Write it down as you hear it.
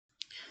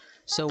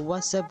So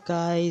what's up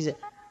guys,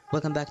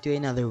 welcome back to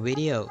another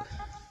video.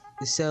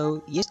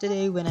 So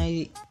yesterday when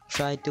I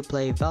tried to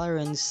play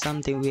Valorant,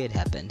 something weird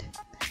happened.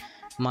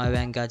 My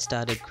Vanguard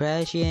started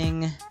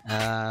crashing.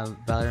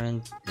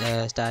 Valorant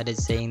started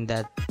saying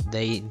that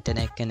the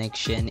internet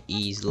connection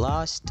is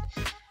lost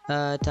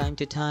time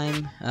to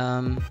time.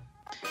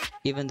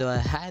 Even though I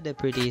had a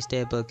pretty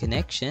stable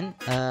connection,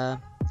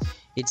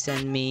 it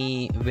sent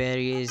me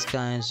various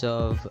kinds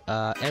of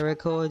error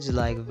codes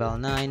like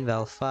val9,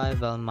 val5,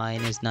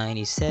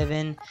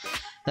 val-97.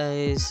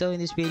 So in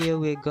this video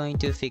we're going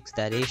to fix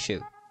that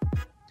issue.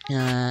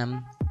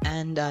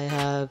 And I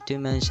have to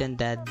mention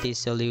that this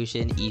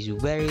solution is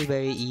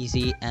very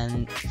easy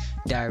and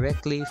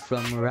directly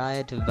from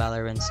Riot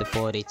Valorant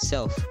support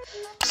itself.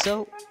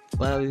 So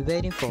what are we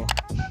waiting for?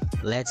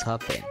 Let's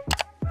hop in.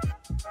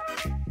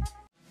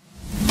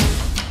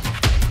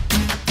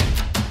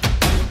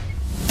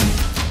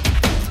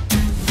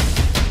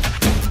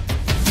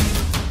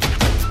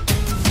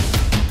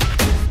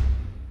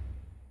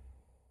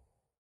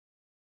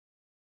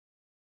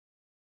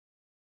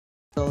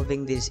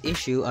 Solving this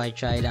issue, I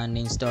tried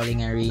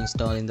uninstalling and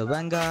reinstalling the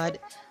Vanguard,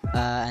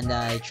 and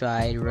I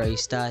tried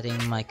restarting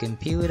my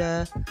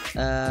computer,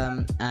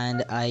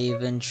 and I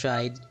even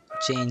tried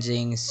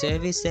changing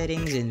service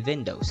settings in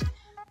Windows,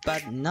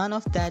 but none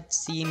of that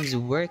seems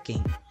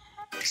working.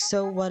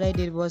 So what I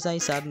did was I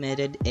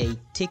submitted a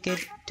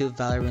ticket to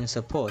Valorant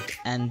support,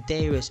 and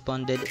they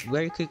responded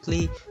very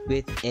quickly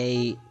with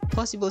a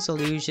possible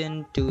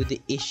solution to the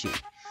issue.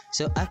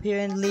 So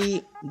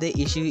apparently the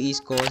issue is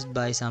caused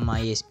by some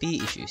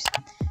ISP issues,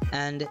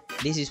 and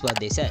this is what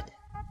they said.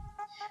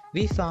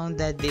 We found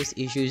that these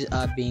issues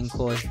are being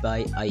caused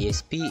by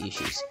ISP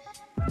issues.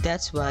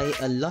 That's why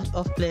a lot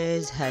of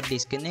players had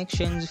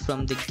disconnections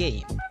from the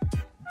game,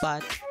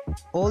 but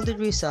all the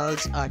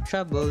results are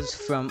troubles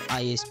from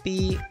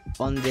ISP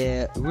on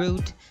their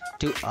route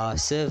to our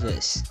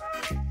servers.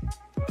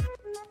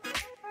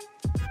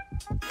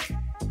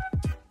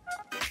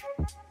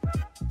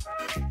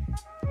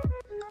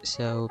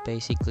 So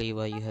basically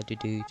what you had to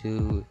do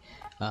to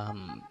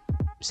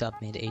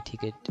submit a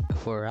ticket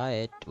for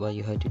Riot, what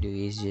you had to do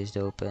is just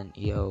open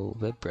your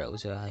web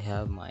browser. I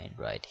have mine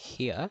right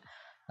here,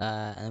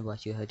 and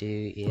what you have to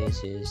do is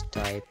just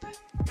type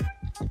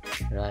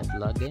Riot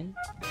login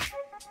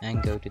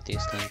and go to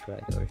this link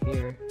right over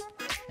here,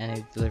 and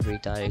it will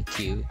redirect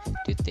you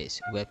to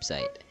this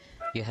website.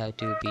 You have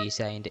to be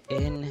signed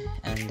in,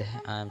 and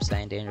I'm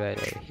signed in right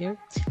over here.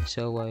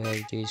 So what you have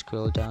to do is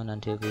scroll down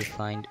until we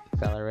find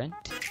Valorant,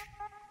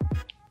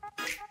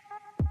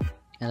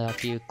 and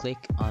after you click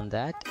on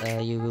that,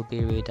 you will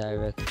be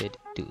redirected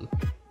to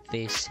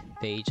this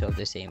page of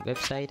the same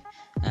website.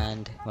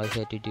 And what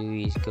you have to do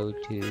is go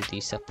to the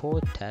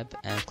support tab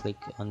and click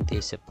on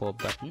the support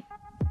button.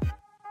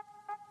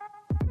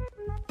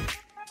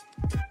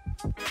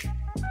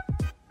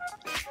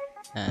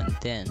 And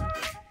then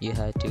you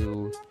have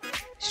to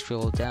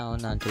scroll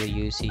down until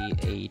you see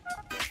a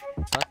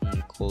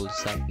button called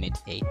submit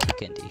a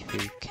ticket. If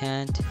you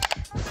can't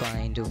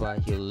find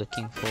what you're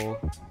looking for,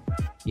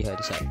 you have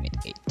to submit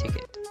a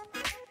ticket.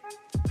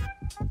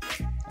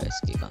 Let's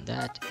click on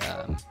that,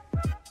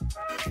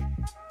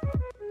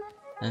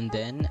 and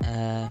then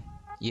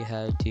you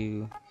have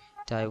to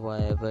type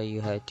whatever you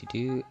have to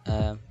do,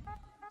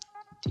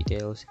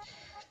 details,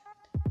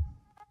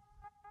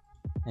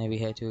 and we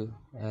have to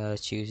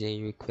choose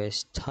a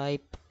request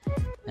type,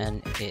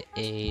 and it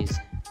is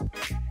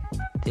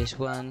this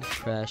one: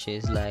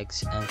 crashes,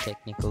 lags and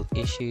technical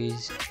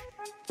issues.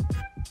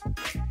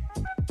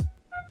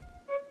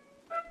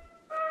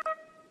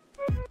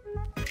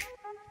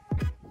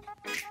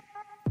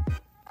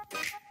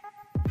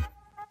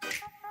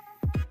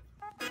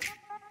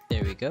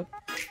 There we go.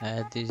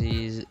 This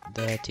is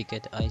the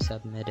ticket I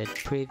submitted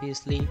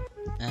previously,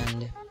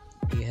 and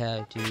you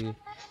have to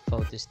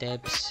follow the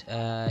steps.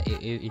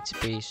 It's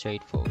pretty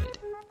straightforward.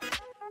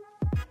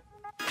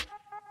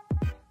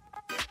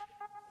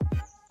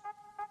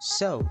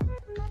 So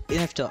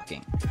enough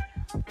talking.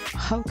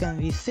 How can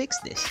we fix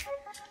this?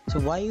 So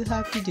what you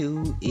have to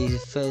do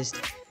is first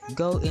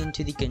go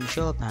into the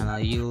control panel.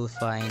 You'll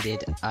find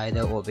it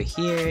either over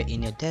here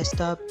in your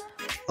desktop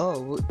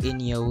or in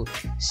your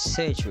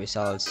search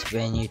results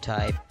when you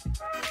type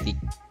the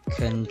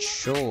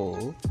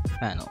control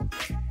panel.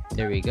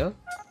 There we go.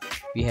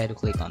 We had to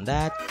click on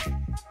that.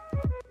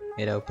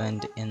 It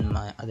opened in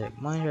my other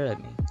monitor.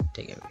 Let me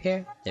take it over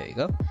here. There we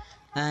go.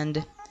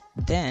 And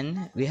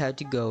then we have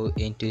to go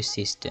into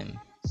system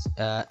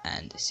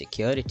and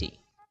security,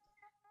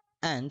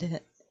 and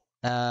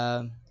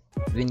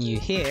when you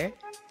here,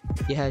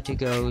 you have to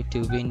go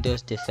to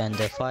Windows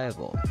Defender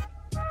Firewall.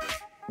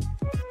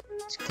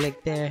 Just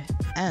click there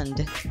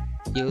and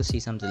you'll see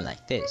something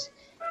like this,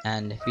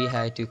 and we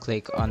have to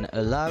click on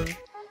allow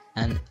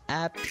an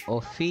app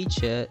or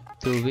feature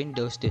through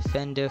Windows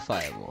Defender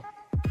Firewall.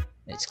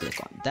 Let's click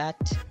on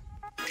that.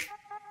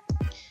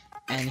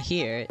 And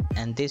here,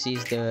 and this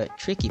is the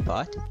tricky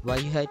part,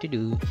 what you have to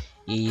do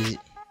is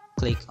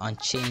click on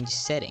change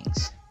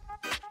settings,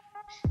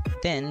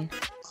 then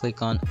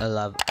click on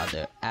allow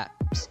other app.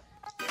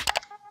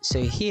 So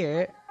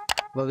here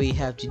what we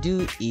have to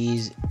do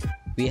is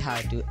we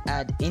have to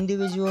add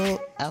individual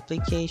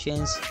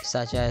applications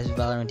such as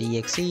Valorant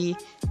exe,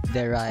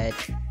 the Riot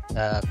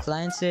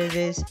client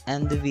service,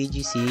 and the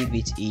VGC,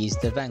 which is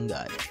the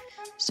Vanguard.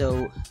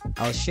 So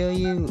I'll show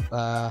you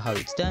how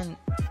it's done.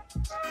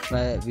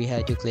 We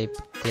have to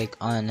click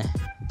on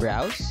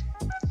browse,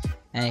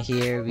 and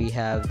here we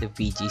have the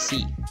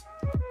VGC.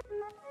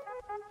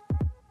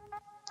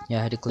 You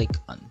have to click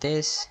on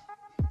this,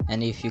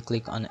 and if you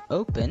click on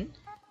open,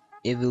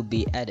 it will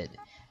be added,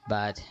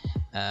 but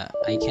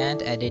I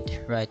can't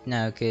edit right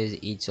now because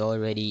it's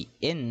already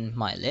in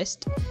my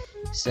list.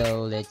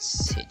 So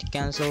let's hit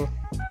cancel,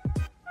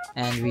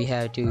 and we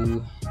have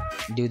to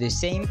do the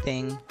same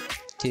thing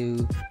to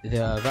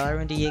the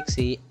Valorant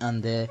exe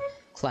and the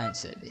client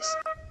service.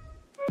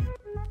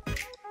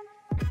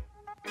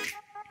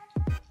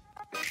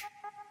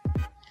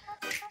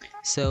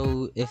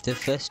 So if the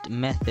first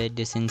method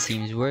doesn't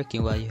seem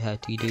working, what you have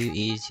to do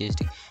is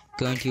just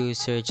go into your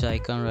search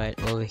icon right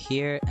over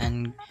here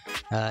and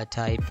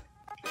type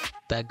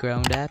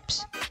background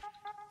apps,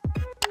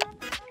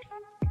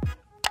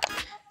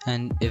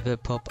 and it will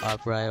pop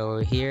up right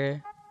over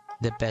here,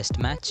 the best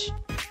match.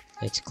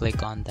 Let's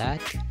click on that,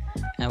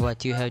 and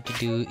what you have to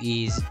do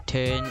is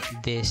turn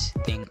this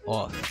thing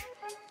off.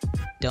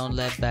 Don't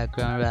let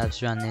background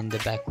apps run in the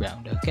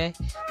background, okay?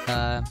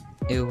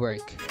 It will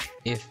work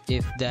if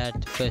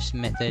that first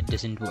method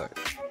doesn't work.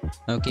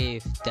 Okay,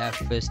 if that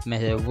first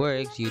method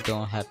works, you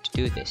don't have to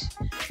do this.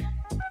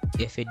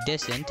 If it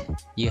doesn't,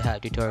 you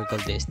have to toggle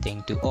this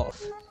thing to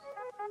off.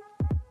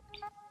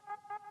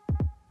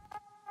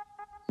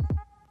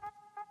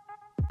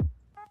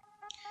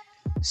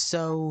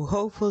 So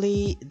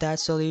hopefully that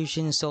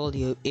solution solved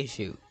your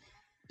issue.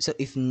 So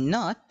if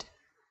not,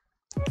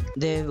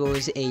 there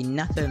was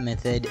another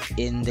method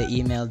in the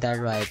email that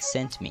Riot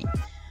sent me.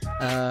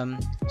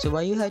 So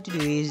what you have to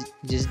do is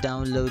just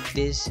download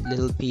this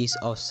little piece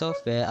of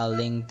software. I'll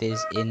link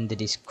this in the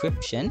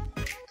description.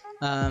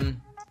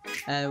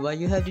 And what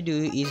you have to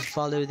do is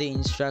follow the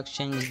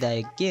instructions that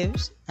it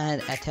gives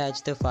and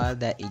attach the file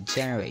that it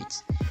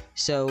generates.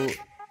 So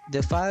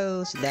the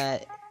files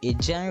that it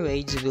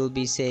generates will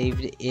be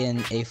saved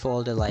in a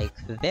folder like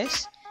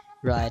this,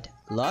 Riot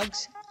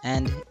logs,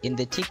 and in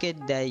the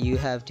ticket that you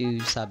have to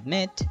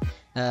submit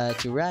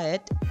to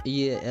Riot,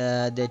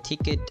 the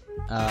ticket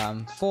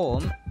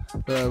form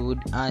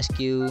would ask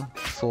you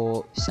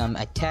for some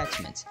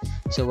attachments.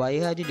 So what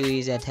you have to do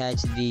is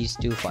attach these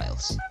two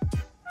files.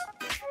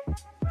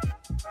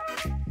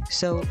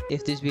 So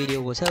if this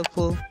video was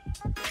helpful,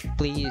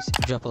 please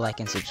drop a like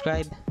and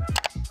subscribe.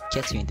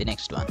 Catch you in the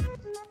next one.